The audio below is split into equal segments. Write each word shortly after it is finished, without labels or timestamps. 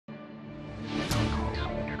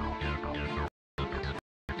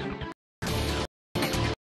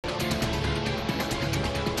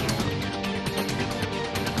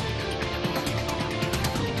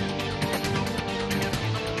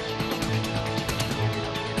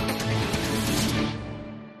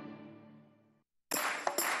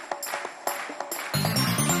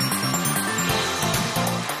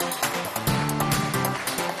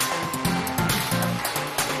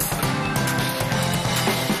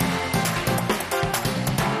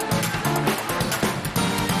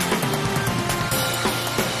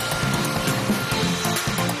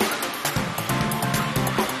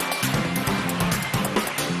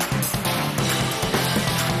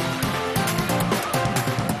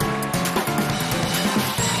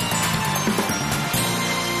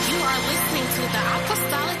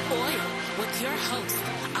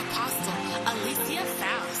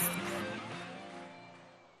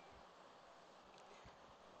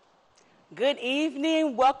Good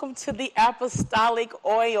evening. Welcome to the Apostolic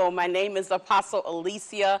Oil. My name is Apostle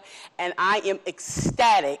Alicia, and I am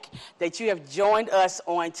ecstatic that you have joined us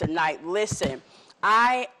on tonight. Listen,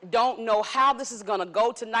 I don't know how this is going to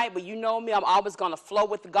go tonight, but you know me, I'm always going to flow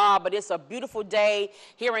with God. But it's a beautiful day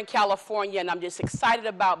here in California, and I'm just excited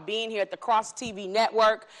about being here at the Cross TV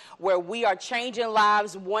Network, where we are changing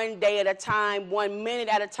lives one day at a time, 1 minute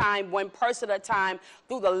at a time, one person at a time,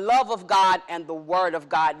 through the love of God and the Word of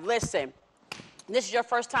God. Listen. This is your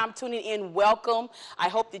first time tuning in, welcome. I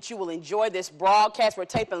hope that you will enjoy this broadcast. We're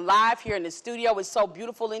taping live here in the studio. It's so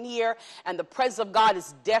beautiful in here, and the presence of God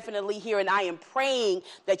is definitely here, and I am praying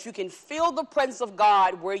that you can feel the presence of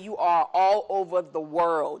God where you are all over the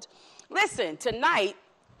world. Listen, tonight,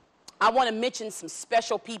 I want to mention some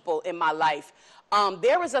special people in my life.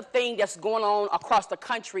 There is a thing that's going on across the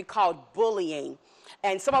country called bullying.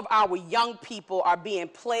 And some of our young people are being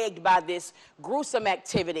plagued by this gruesome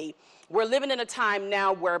activity. We're living in a time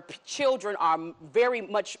now where children are very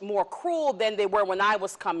much more cruel than they were when I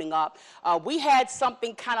was coming up. We had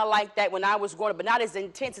something kind of like that when I was growing up, but not as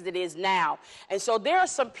intense as it is now. And so there are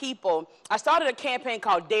some people, I started a campaign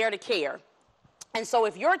called Dare to Care. And so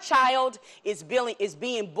if your child is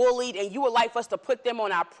being bullied and you would like for us to put them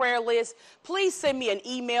on our prayer list, please send me an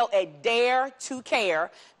email at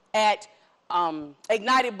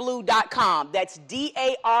daretocare@ignitedblue.com. That's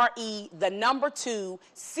DARE, the number 2,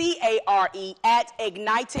 CARE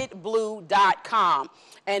 @ignitedblue.com.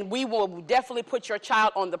 And we will definitely put your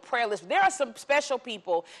child on the prayer list. There are some special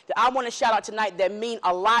people that I want to shout out tonight that mean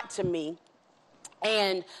a lot to me.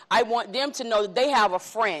 And I want them to know that they have a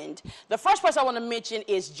friend. The first person I want to mention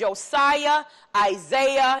is Josiah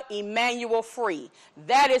Isaiah Emmanuel Free.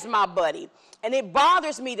 That is my buddy. And it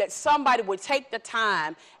bothers me that somebody would take the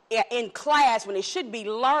time in class when they should be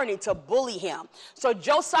learning to bully him. So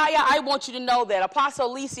Josiah, I want you to know that Apostle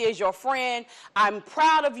Alicia is your friend. I'm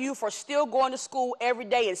proud of you for still going to school every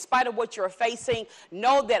day in spite of what you're facing.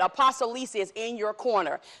 Know that Apostle Alicia is in your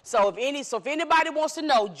corner. So if anybody wants to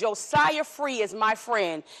know, Josiah Free is my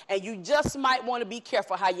friend, and you just might want to be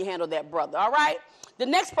careful how you handle that brother, all right? The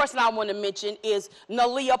next person I want to mention is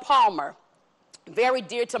Nalia Palmer. Very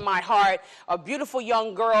dear to my heart, a beautiful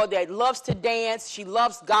young girl that loves to dance. She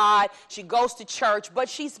loves God. She goes to church, but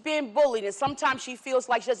she's been bullied, and sometimes she feels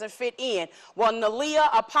like she doesn't fit in. Well, Nalia,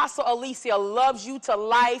 Apostle Alicia loves you to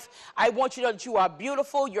life. I want you to know that you are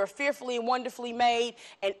beautiful. You're fearfully and wonderfully made,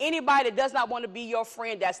 and anybody that does not want to be your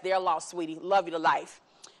friend, that's their loss, sweetie. Love you to life.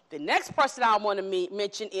 The next person I want to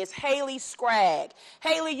mention is Haley Scragg.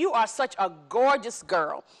 Haley, you are such a gorgeous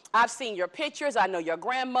girl. I've seen your pictures. I know your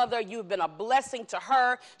grandmother. You've been a blessing to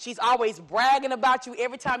her. She's always bragging about you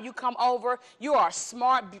every time you come over. You are a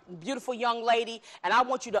smart, beautiful young lady, and I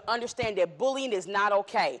want you to understand that bullying is not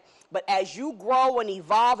okay. But as you grow and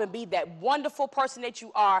evolve and be that wonderful person that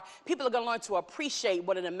you are, people are going to learn to appreciate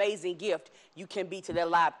what an amazing gift you can be to their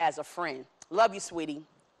life as a friend. Love you, sweetie.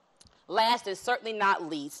 Last and certainly not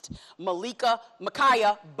least,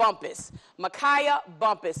 Micaiah Bumpus. Micaiah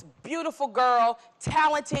Bumpus, beautiful girl,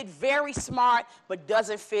 talented, very smart, but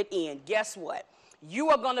doesn't fit in. Guess what?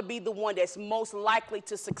 You are going to be the one that's most likely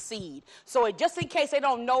to succeed. So just in case they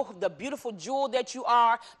don't know the beautiful jewel that you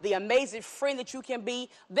are, the amazing friend that you can be,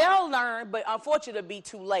 they'll learn, but unfortunately it'll be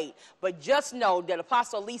too late. But just know that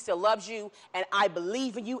Apostle Alicia loves you, and I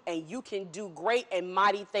believe in you, and you can do great and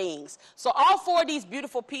mighty things. So all 4 of these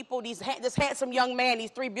beautiful people, this handsome young man,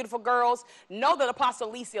 these 3 beautiful girls, know that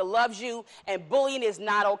Apostle Alicia loves you, and bullying is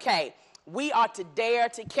not okay. We are to dare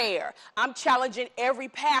to care. I'm challenging every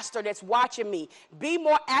pastor that's watching me. Be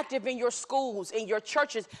more active in your schools, in your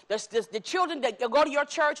churches. The children that go to your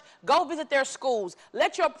church, go visit their schools.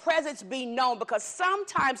 Let your presence be known, because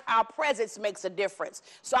sometimes our presence makes a difference.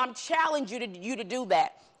 So I'm challenging you to do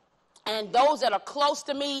that. And those that are close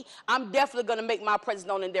to me, I'm definitely going to make my presence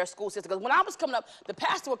known in their school system. Because when I was coming up, the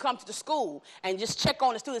pastor would come to the school and just check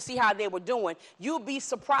on the students, see how they were doing. You'll be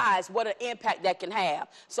surprised what an impact that can have.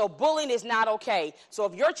 So bullying is not okay. So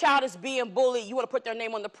if your child is being bullied, you want to put their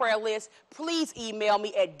name on the prayer list, please email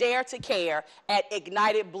me at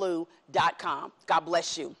daretocare@ignitedblue.com. God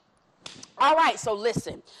bless you. All right, so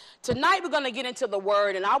listen. Tonight we're going to get into the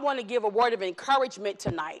word, and I want to give a word of encouragement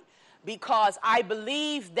tonight, because I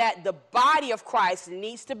believe that the body of Christ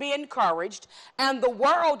needs to be encouraged, and the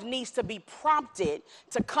world needs to be prompted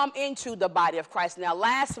to come into the body of Christ. Now,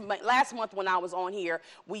 last month when I was on here,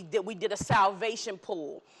 we did a salvation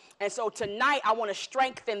pool. And so tonight, I want to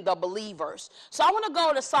strengthen the believers. So I want to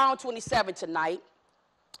go to Psalm 27 tonight,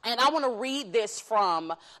 and I want to read this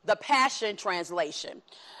from the Passion Translation.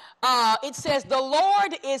 It says, "The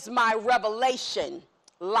Lord is my revelation,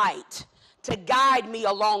 light. to guide me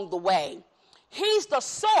along the way. He's the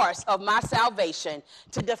source of my salvation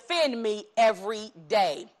to defend me every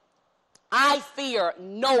day. I fear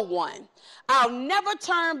no one. I'll never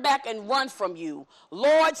turn back and run from you.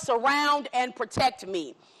 Lord, surround and protect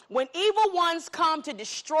me. When evil ones come to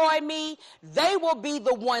destroy me, they will be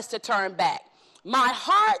the ones to turn back. My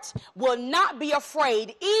heart will not be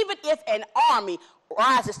afraid, even if an army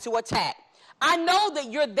rises to attack. I know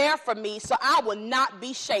that you're there for me, so I will not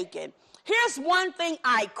be shaken. Here's one thing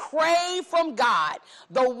I crave from God,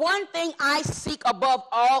 the one thing I seek above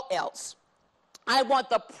all else. I want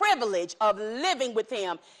the privilege of living with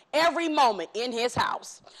him every moment in his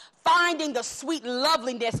house, finding the sweet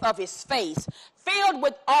loveliness of his face, filled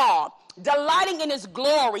with awe, delighting in his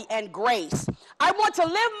glory and grace. I want to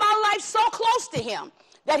live my life so close to him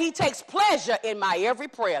that he takes pleasure in my every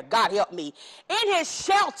prayer. God help me. In his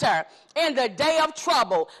shelter in the day of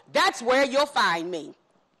trouble, that's where you'll find me.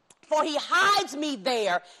 For he hides me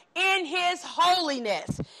there in his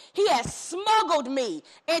holiness. He has smuggled me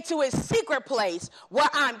into his secret place where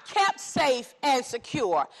I'm kept safe and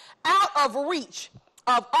secure, out of reach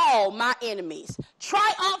of all my enemies.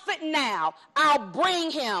 Triumphant now, I'll bring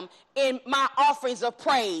him in my offerings of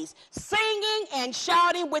praise, singing and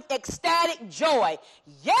shouting with ecstatic joy.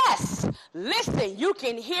 Yes, listen, you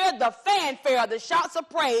can hear the fanfare, the shouts of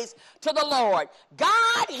praise to the Lord.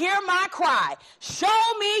 God, hear my cry.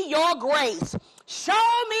 Show me your grace.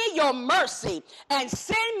 Show me your mercy and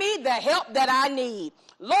send me the help that I need.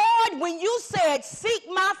 Lord, when you said, seek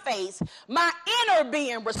my face, my inner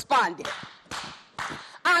being responded.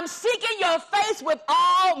 I'm seeking your face with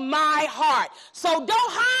all my heart. So don't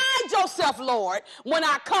hide yourself, Lord, when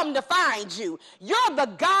I come to find you. You're the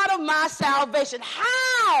God of my salvation.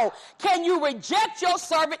 How can you reject your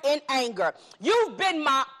servant in anger? You've been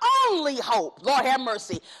my only hope. Lord, have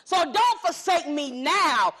mercy. So don't forsake me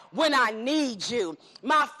now when I need you.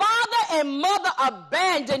 My father and mother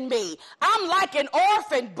abandoned me. I'm like an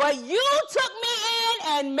orphan, but you took me in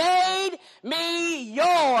and made me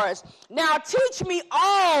yours. Now teach me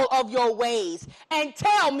all of your ways and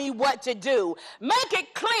tell me what to do. Make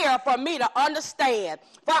it clear for me to understand,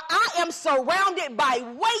 for I am surrounded by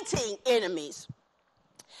waiting enemies.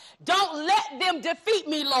 Don't let them defeat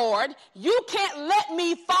me, Lord. You can't let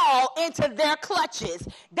me fall into their clutches.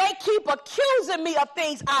 They keep accusing me of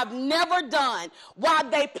things I've never done while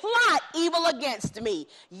they plot evil against me.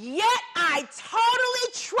 Yet I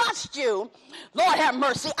totally trust you. Lord have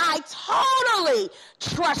mercy. I totally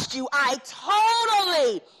trust you.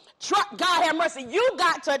 God have mercy. You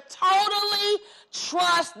got to totally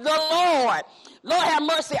trust the Lord. Lord have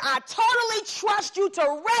mercy. I totally trust you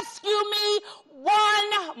to rescue me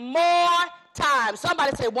one more time.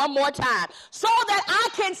 Somebody say one more time. So that I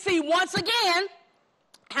can see once again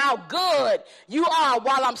how good you are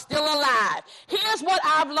while I'm still alive. Here's what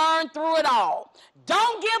I've learned through it all.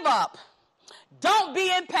 Don't give up. Don't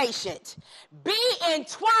be impatient. Be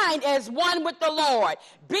entwined as one with the Lord.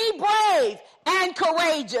 Be brave and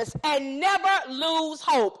courageous and never lose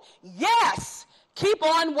hope. Yes, keep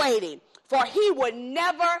on waiting, for he would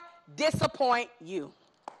never disappoint you.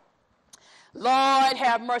 Lord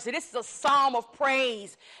have mercy. This is a psalm of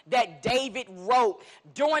praise that David wrote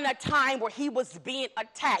during a time where he was being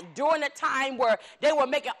attacked, during a time where they were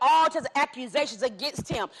making all kinds of accusations against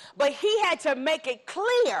him. But he had to make it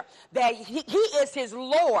clear that he is his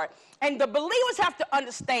Lord. And the believers have to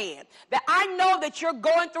understand that I know that you're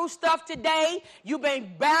going through stuff today. You've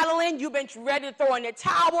been battling. You've been ready to throw in the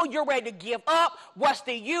towel. You're ready to give up. What's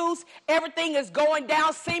the use? Everything is going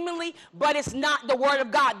down seemingly, but it's not the word of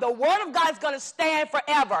God. The word of God is going to stand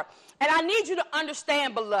forever. And I need you to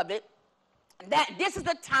understand, beloved, that this is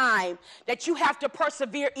the time that you have to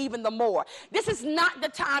persevere even the more. This is not the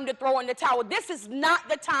time to throw in the towel. This is not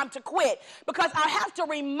the time to quit, because I have to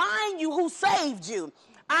remind you who saved you.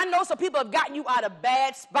 I know some people have gotten you out of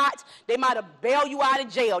bad spots. They might have bailed you out of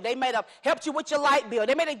jail. They might have helped you with your light bill.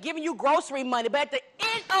 They might have given you grocery money. But at the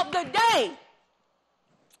end of the day,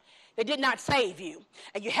 they did not save you.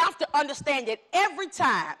 And you have to understand that every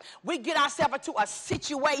time we get ourselves into a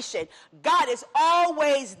situation, God is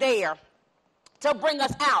always there to bring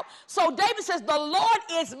us out. So David says, the Lord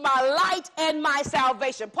is my light and my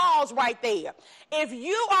salvation. Pause right there. If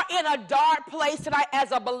you are in a dark place tonight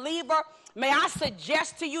as a believer, may I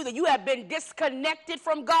suggest to you that you have been disconnected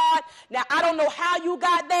from God. Now, I don't know how you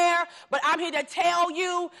got there, but I'm here to tell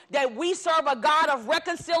you that we serve a God of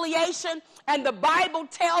reconciliation, and the Bible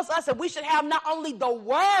tells us that we should have not only the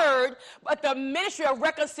word, but the ministry of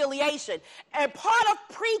reconciliation. And part of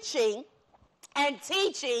preaching and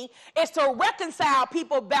teaching is to reconcile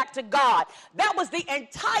people back to God. That was the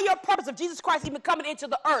entire purpose of Jesus Christ even coming into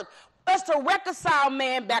the earth. us to reconcile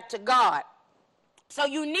man back to God. So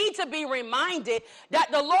you need to be reminded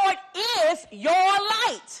that the Lord is your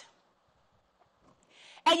light.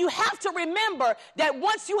 And you have to remember that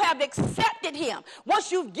once you have accepted him,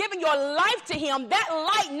 once you've given your life to him, that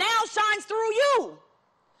light now shines through you.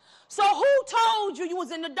 So who told you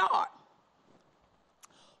was in the dark?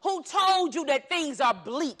 Who told you that things are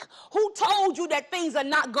bleak? Who told you that things are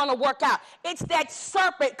not going to work out? It's that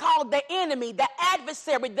serpent called the enemy, the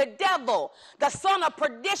adversary, the devil, the son of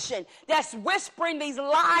perdition that's whispering these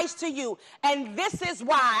lies to you. And this is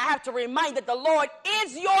why I have to remind that the Lord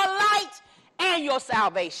is your light and your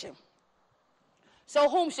salvation. So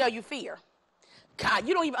whom shall you fear? God,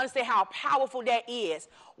 you don't even understand how powerful that is.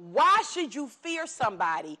 Why should you fear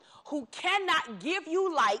somebody who cannot give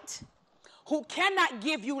you light, who cannot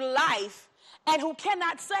give you life, and who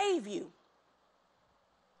cannot save you?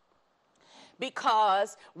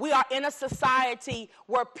 Because we are in a society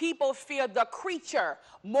where people fear the creature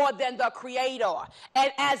more than the creator.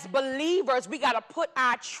 And as believers, we got to put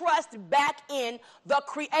our trust back in the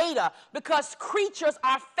creator, because creatures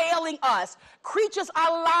are failing us. Creatures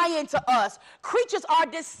are lying to us. Creatures are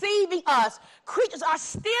deceiving us. Creatures are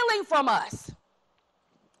stealing from us.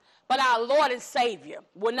 But our Lord and Savior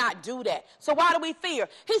will not do that. So why do we fear?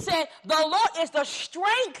 He said, the Lord is the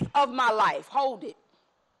strength of my life. Hold it.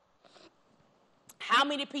 How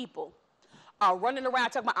many people are running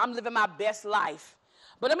around talking about, I'm living my best life?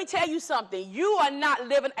 But let me tell you something. You are not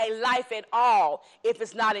living a life at all if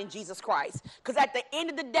it's not in Jesus Christ. Because at the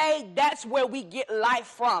end of the day, that's where we get life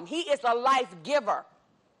from. He is a life giver.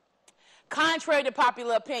 Contrary to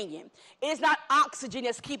popular opinion, it is not oxygen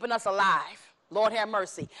that's keeping us alive. Lord have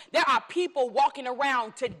mercy. There are people walking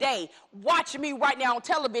around today, watching me right now on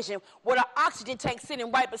television, with an oxygen tank sitting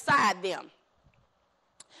right beside them.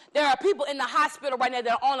 There are people in the hospital right now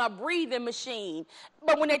that are on a breathing machine.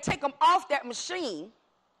 But when they take them off that machine,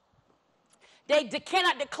 they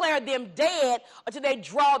cannot declare them dead until they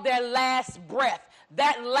draw their last breath.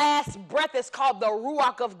 That last breath is called the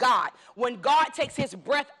Ruach of God. When God takes his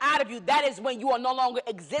breath out of you, that is when you are no longer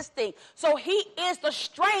existing. So he is the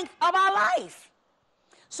strength of our life.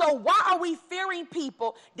 So why are we fearing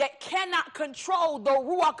people that cannot control the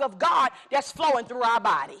Ruach of God that's flowing through our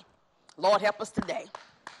body? Lord, help us today.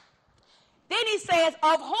 Then he says,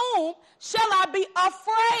 of whom shall I be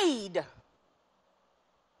afraid?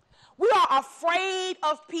 We are afraid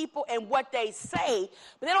of people and what they say,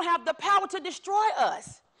 but they don't have the power to destroy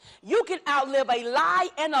us. You can outlive a lie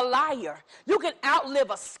and a liar. You can outlive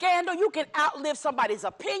a scandal. You can outlive somebody's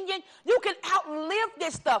opinion. You can outlive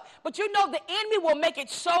this stuff. But you know the enemy will make it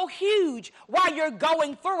so huge while you're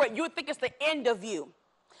going through it. You think it's the end of you.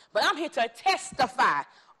 But I'm here to testify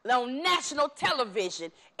on national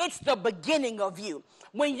television, it's the beginning of you.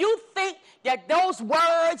 When you think that those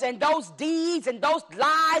words and those deeds and those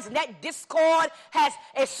lies and that discord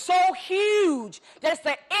is so huge that it's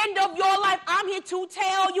the end of your life, I'm here to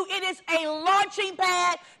tell you it is a launching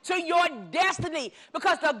pad to your destiny,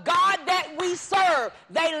 because the God that we serve,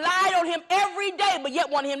 they lied on him every day, but yet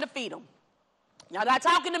wanted him to feed them. Y'all not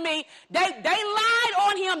talking to me. They lied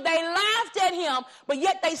on him. They laughed at him, but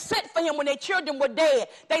yet they sent for him when their children were dead.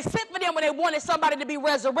 They sent for them when they wanted somebody to be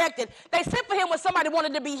resurrected. They sent for him when somebody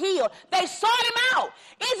wanted to be healed. They sought him out.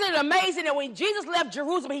 Isn't it amazing that when Jesus left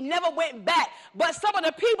Jerusalem, he never went back, but some of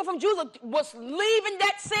the people from Jerusalem was leaving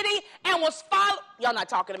that city and was y'all not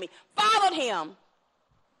talking to me, followed him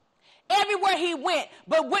everywhere he went,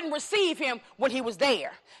 but wouldn't receive him when he was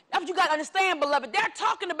there. That's what you got to understand, beloved. They're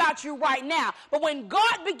talking about you right now. But when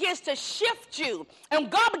God begins to shift you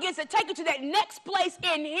and God begins to take you to that next place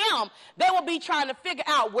in him, they will be trying to figure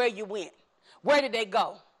out where you went. Where did they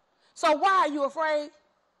go? So why are you afraid?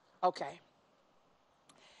 Okay.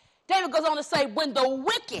 David goes on to say, when the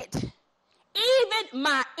wicked, even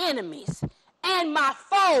my enemies and my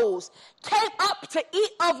foes, came up to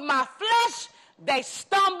eat of my flesh, they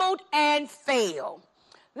stumbled and fell.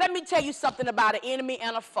 Let me tell you something about an enemy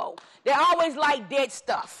and a foe. They always like dead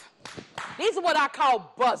stuff. These are what I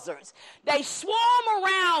call buzzards. They swarm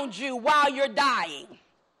around you while you're dying.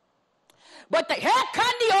 But they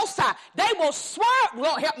will swarm,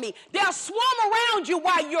 Lord help me, they'll swarm around you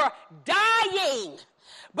while you're dying.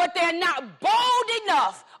 But they're not bold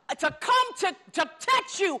enough to come to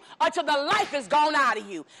touch you until the life is gone out of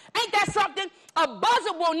you. Ain't that something? A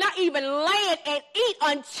buzzard will not even land and eat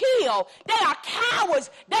until they are cowards.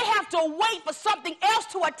 They have to wait for something else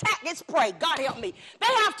to attack its prey. God help me.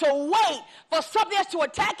 They have to wait for something else to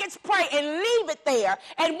attack its prey and leave it there.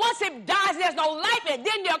 And once it dies, there's no life in it.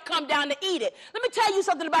 Then they'll come down to eat it. Let me tell you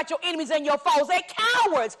something about your enemies and your foes. They're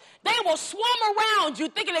cowards. They will swarm around you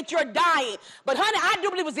thinking that you're dying. But honey, I do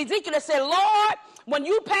believe it was Ezekiel that said, Lord, when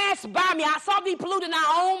you passed by me, I saw thee polluting our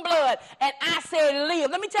own blood, and I said,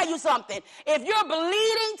 live. Let me tell you something. If you're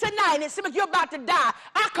bleeding tonight and it seems like you're about to die,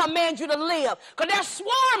 I command you to live. Because they're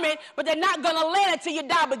swarming, but they're not going to land until you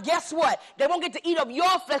die. But guess what? They won't get to eat up your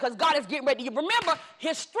flesh because God is getting ready to. Remember,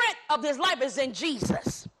 his strength of his life is in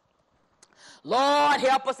Jesus. Lord,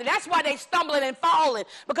 help us. And that's why they're stumbling and falling,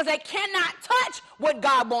 because they cannot touch what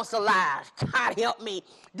God wants alive. God help me.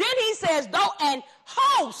 Then he says, though an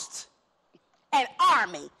host, an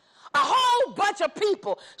army, a whole bunch of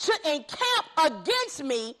people should encamp against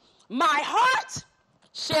me, my heart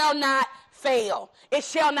shall not fail. It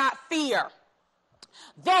shall not fear.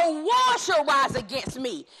 Though war shall rise against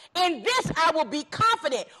me, in this I will be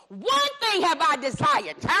confident. One thing have I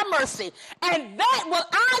desired, have mercy, and that will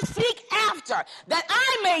I seek after, that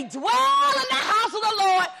I may dwell in the house of the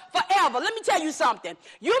Lord forever. Let me tell you something.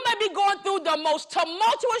 You may be going through the most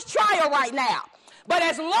tumultuous trial right now. But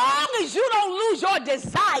as long as you don't lose your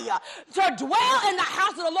desire to dwell in the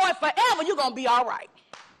house of the Lord forever, you're going to be all right.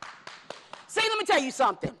 See, let me tell you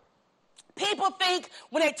something. People think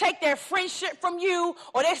when they take their friendship from you,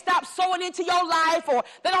 or they stop sowing into your life, or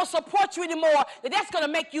they don't support you anymore, that that's going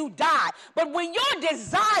to make you die. But when your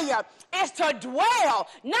desire is to dwell,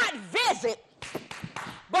 not visit,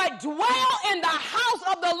 but dwell in the house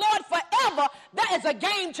of the Lord forever, that is a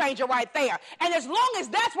game changer right there. And as long as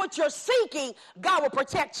that's what you're seeking, God will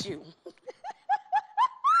protect you.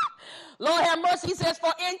 Lord have mercy, he says,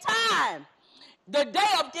 for in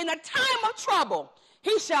a time of trouble,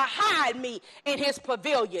 he shall hide me in his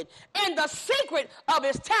pavilion. In the secret of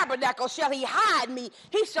his tabernacle shall he hide me.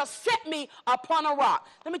 He shall set me upon a rock.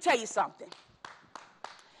 Let me tell you something.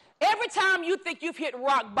 Every time you think you've hit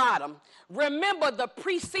rock bottom, remember the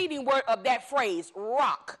preceding word of that phrase,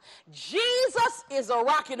 rock. Jesus is a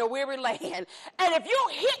rock in a weary land. And if you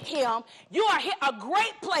hit him, you are hit a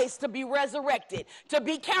great place to be resurrected, to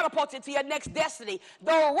be catapulted to your next destiny.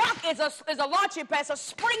 The rock is a launching pad, a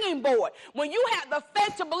springing board. When you have the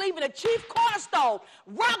faith to believe in the chief cornerstone,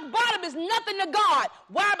 rock bottom is nothing to God.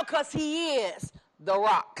 Why? Because he is the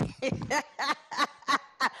rock.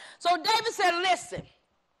 So David said, listen,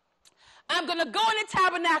 I'm going to go in the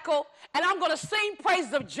tabernacle, and I'm going to sing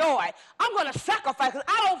praises of joy. I'm going to sacrifice, because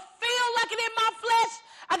I don't feel like it in my flesh.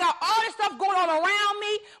 I got all this stuff going on around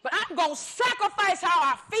me, but I'm going to sacrifice how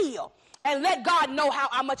I feel and let God know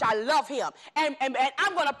how much I love him. And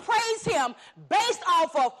I'm going to praise him based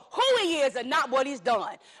off of who he is and not what he's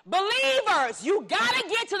done. Believers, you got to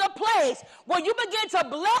get to the place where you begin to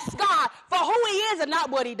bless God for who he is and not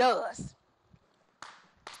what he does.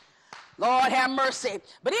 Lord have mercy.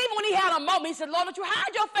 But even when he had a moment, he said, Lord, don't you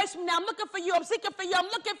hide your face from me. I'm looking for you. I'm seeking for you. I'm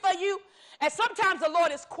looking for you. And sometimes the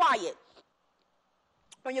Lord is quiet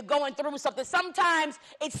when you're going through something. Sometimes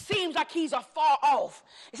it seems like he's afar off.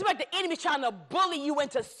 It seems like the enemy's trying to bully you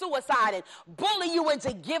into suicide and bully you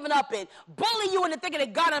into giving up and bully you into thinking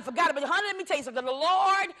that God had forgotten. But honey, let me tell you something. The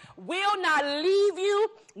Lord will not leave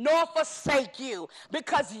you nor forsake you,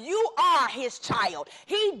 because you are his child.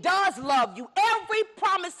 He does love you. Every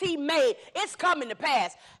promise he made, it's coming to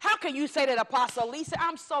pass. How can you say that, Apostle Alicia?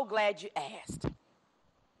 I'm so glad you asked.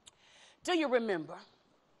 Do you remember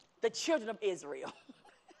the children of Israel?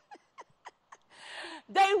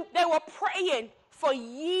 They were praying for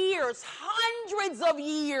years, hundreds of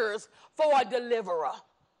years, for a deliverer.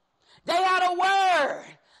 They had a word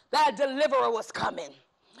that a deliverer was coming.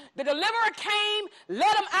 The deliverer came,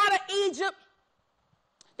 led them out of Egypt.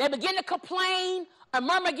 They began to complain and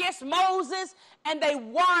murmur against Moses, and they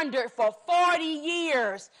wandered for 40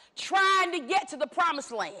 years trying to get to the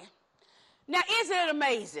promised land. Now, isn't it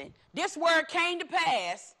amazing? This word came to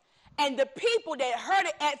pass, and the people that heard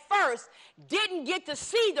it at first didn't get to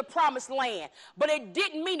see the promised land, but it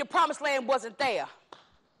didn't mean the promised land wasn't there.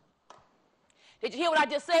 Did you hear what I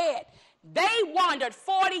just said? They wandered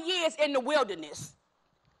 40 years in the wilderness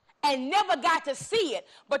and never got to see it,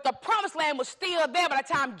 but the promised land was still there by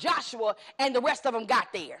the time Joshua and the rest of them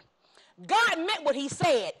got there. God meant what he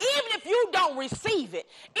said. Even if you don't receive it,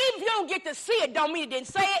 even if you don't get to see it, don't mean it didn't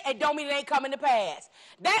say it, and don't mean it ain't coming to pass.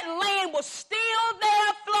 That land was still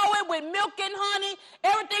there, flowing with milk and honey.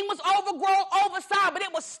 Everything was overgrown, oversized, but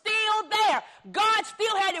it was still there. God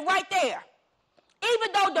still had it right there.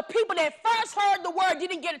 Even though the people that first heard the word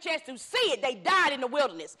didn't get a chance to see it. They died in the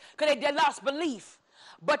wilderness because they lost belief.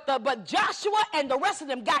 But Joshua and the rest of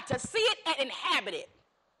them got to see it and inhabit it.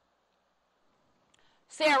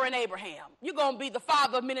 Sarah and Abraham. You're going to be the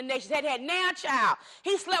father of many nations. Had now a child.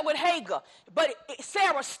 He slept with Hagar, but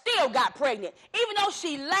Sarah still got pregnant. Even though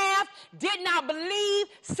she laughed, did not believe,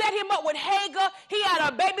 set him up with Hagar, he had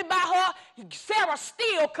a baby by her, Sarah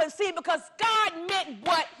still conceived because God meant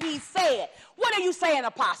what he said. What are you saying,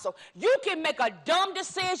 Apostle? You can make a dumb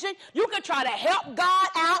decision. You can try to help God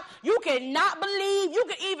out. You can not believe. You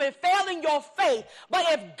can even fail in your faith. But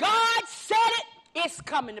if God said it, it's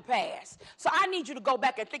coming to pass. So I need you to go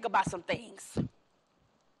back and think about some things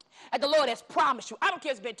that the Lord has promised you. I don't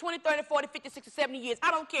care if it's been 20, 30, 40, 50, 60, 70 years.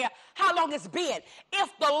 I don't care how long it's been. If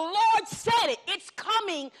the Lord said it, it's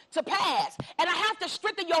coming to pass. And I have to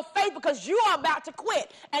strengthen your faith because you are about to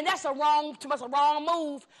quit. And that's a wrong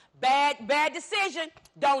move. Bad decision.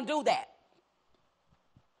 Don't do that.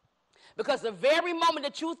 Because the very moment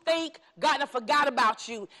that you think God done forgot about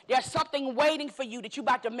you, there's something waiting for you that you're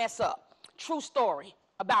about to mess up. True story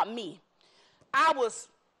about me. I was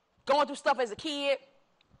going through stuff as a kid.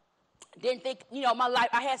 Didn't think, my life,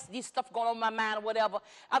 I had this stuff going on in my mind or whatever.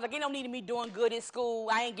 I was like, ain't no need of me doing good in school.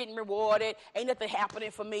 I ain't getting rewarded. Ain't nothing happening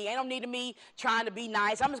for me. Ain't no need of me trying to be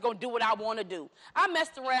nice. I'm just going to do what I want to do. I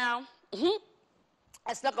messed around.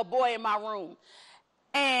 I snuck a boy in my room.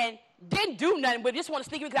 And didn't do nothing, but just want to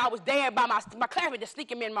sneak him because I was there by my classmate to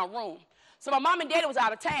sneak him in my room. So my mom and daddy was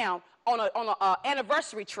out of town on an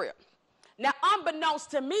anniversary trip. Now, unbeknownst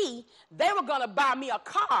to me, they were going to buy me a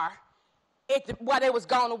car while they was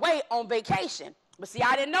gone away on vacation. But see,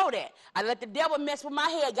 I didn't know that. I let the devil mess with my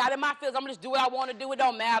head, got in my feelings. I'm going to just do what I want to do. It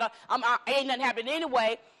don't matter. Ain't nothing happening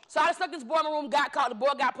anyway. So I snuck this boy in my room, got caught. The boy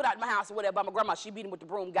got put out of my house or whatever by my grandma. She beat him with the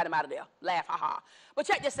broom, got him out of there. Laugh, ha-ha. But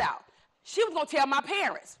check this out. She was going to tell my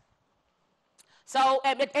parents. So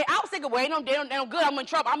and I was thinking, well, they don't good. I'm in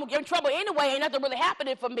trouble. I'm going to get in trouble anyway. Ain't nothing really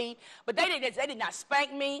happening for me. But they did not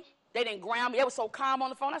spank me. They didn't ground me. They were so calm on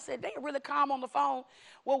the phone. I said, they ain't really calm on the phone.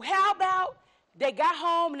 Well, how about they got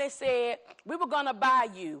home and they said, we were going to buy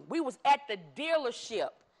you. We was at the dealership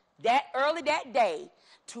early that day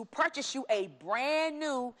to purchase you a brand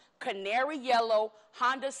new canary yellow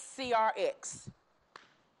Honda CRX.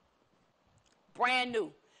 Brand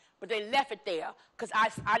new. But they left it there because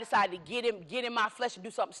I decided to get in my flesh and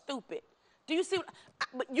do something stupid. Do you see?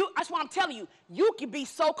 That's what I'm telling you. You can be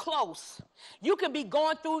so close. You can be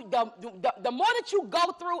going through, the more that you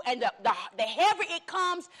go through and the heavier it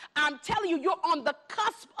comes, I'm telling you, you're on the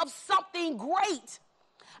cusp of something great.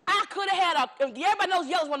 I could have had everybody knows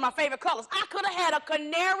yellow is one of my favorite colors. I could have had a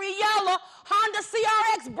canary yellow Honda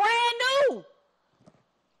CRX brand new.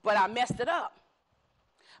 But I messed it up.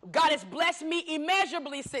 God has blessed me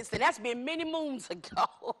immeasurably since then. That's been many moons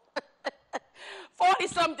ago.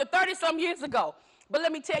 40-some to 30-some years ago. But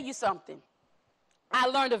let me tell you something. I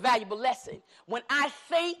learned a valuable lesson. When I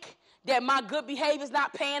think that my good behavior is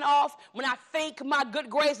not paying off, when I think my good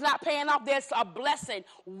grades not paying off, there's a blessing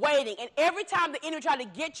waiting. And every time the enemy tries to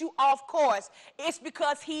get you off course, it's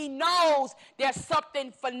because he knows there's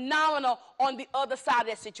something phenomenal on the other side of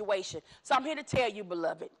that situation. So I'm here to tell you,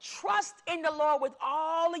 beloved, trust in the Lord with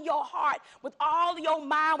all of your heart, with all of your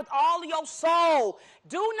mind, with all of your soul.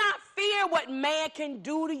 Do not fear what man can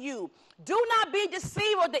do to you. Do not be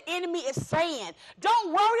deceived what the enemy is saying.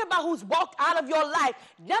 Don't worry about who's walked out of your life.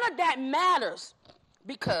 None of that matters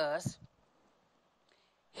because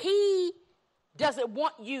he doesn't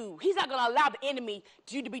want you. He's not going to allow the enemy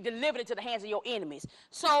to be delivered into the hands of your enemies.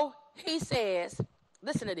 So he says,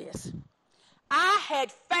 listen to this. I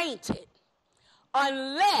had fainted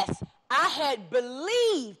unless I had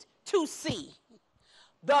believed to see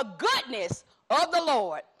the goodness of the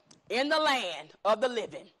Lord in the land of the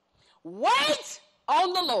living. Wait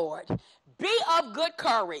on the Lord. Be of good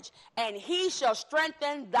courage, and he shall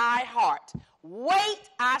strengthen thy heart. Wait,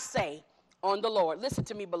 I say, on the Lord. Listen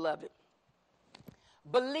to me, beloved.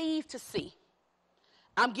 Believe to see.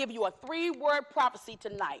 I'm giving you a 3-word prophecy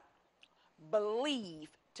tonight. Believe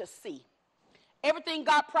to see. Everything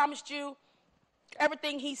God promised you,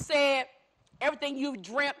 everything he said, everything you've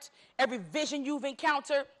dreamt, every vision you've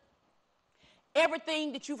encountered,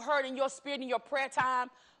 everything that you've heard in your spirit in your prayer time,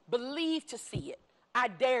 believe to see it. I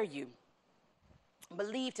dare you.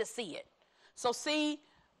 Believe to see it. So see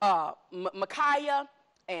Micaiah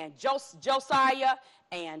and Josiah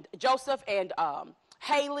and Joseph and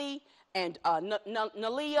Haley and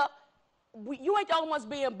Naliah. You ain't the only ones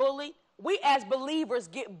being bullied. We as believers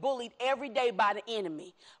get bullied every day by the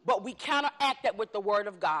enemy, but we counteract that with the word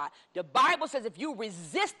of God. The Bible says if you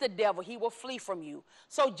resist the devil, he will flee from you.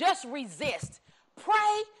 So just resist.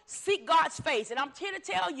 Pray Seek God's face. And I'm here to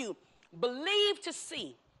tell you, believe to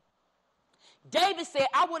see. David said,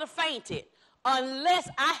 I would have fainted unless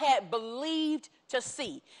I had believed to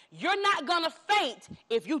see. You're not going to faint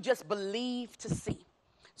if you just believe to see.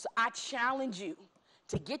 So I challenge you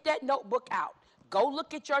to get that notebook out. Go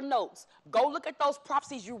look at your notes. Go look at those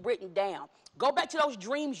prophecies you've written down. Go back to those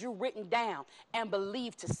dreams you've written down and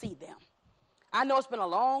believe to see them. I know it's been a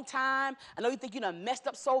long time. I know you think you done messed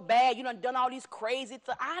up so bad. You done all these crazy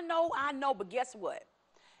things. I know, but guess what?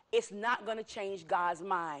 It's not going to change God's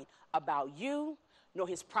mind about you nor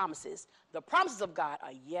his promises. The promises of God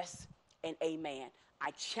are yes and amen.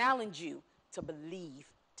 I challenge you to believe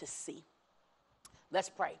to see. Let's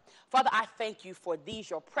pray. Father, I thank you for these,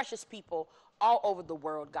 your precious people all over the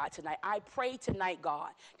world, God, tonight. I pray tonight,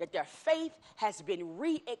 God, that their faith has been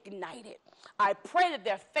reignited. I pray that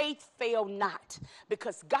their faith fail not,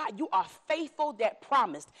 because, God, you are faithful that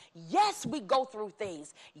promised. Yes, we go through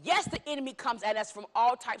things. Yes, the enemy comes at us from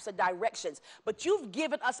all types of directions, but you've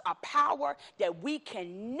given us a power that we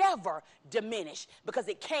can never diminish because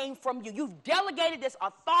it came from you. You've delegated this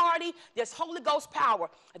authority, this Holy Ghost power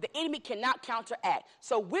that the enemy cannot counteract.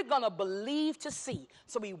 So we're going to believe to see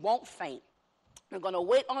so we won't faint. We're going to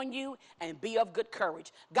wait on you and be of good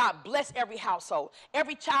courage. God, bless every household,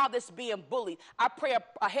 every child that's being bullied. I pray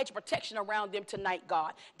a hedge of protection around them tonight,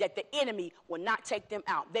 God, that the enemy will not take them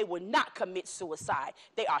out. They will not commit suicide.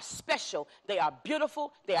 They are special. They are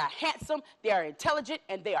beautiful. They are handsome. They are intelligent,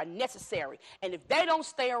 and they are necessary. And if they don't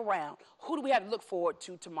stay around, who do we have to look forward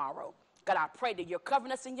to tomorrow? God, I pray that you're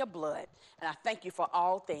covering us in your blood, and I thank you for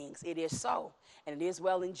all things. It is so, and it is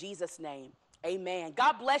well in Jesus' name. Amen.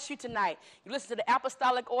 God bless you tonight. You listen to the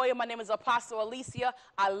Apostolic Oil. My name is Apostle Alicia.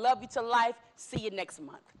 I love you to life. See you next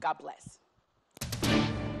month. God bless.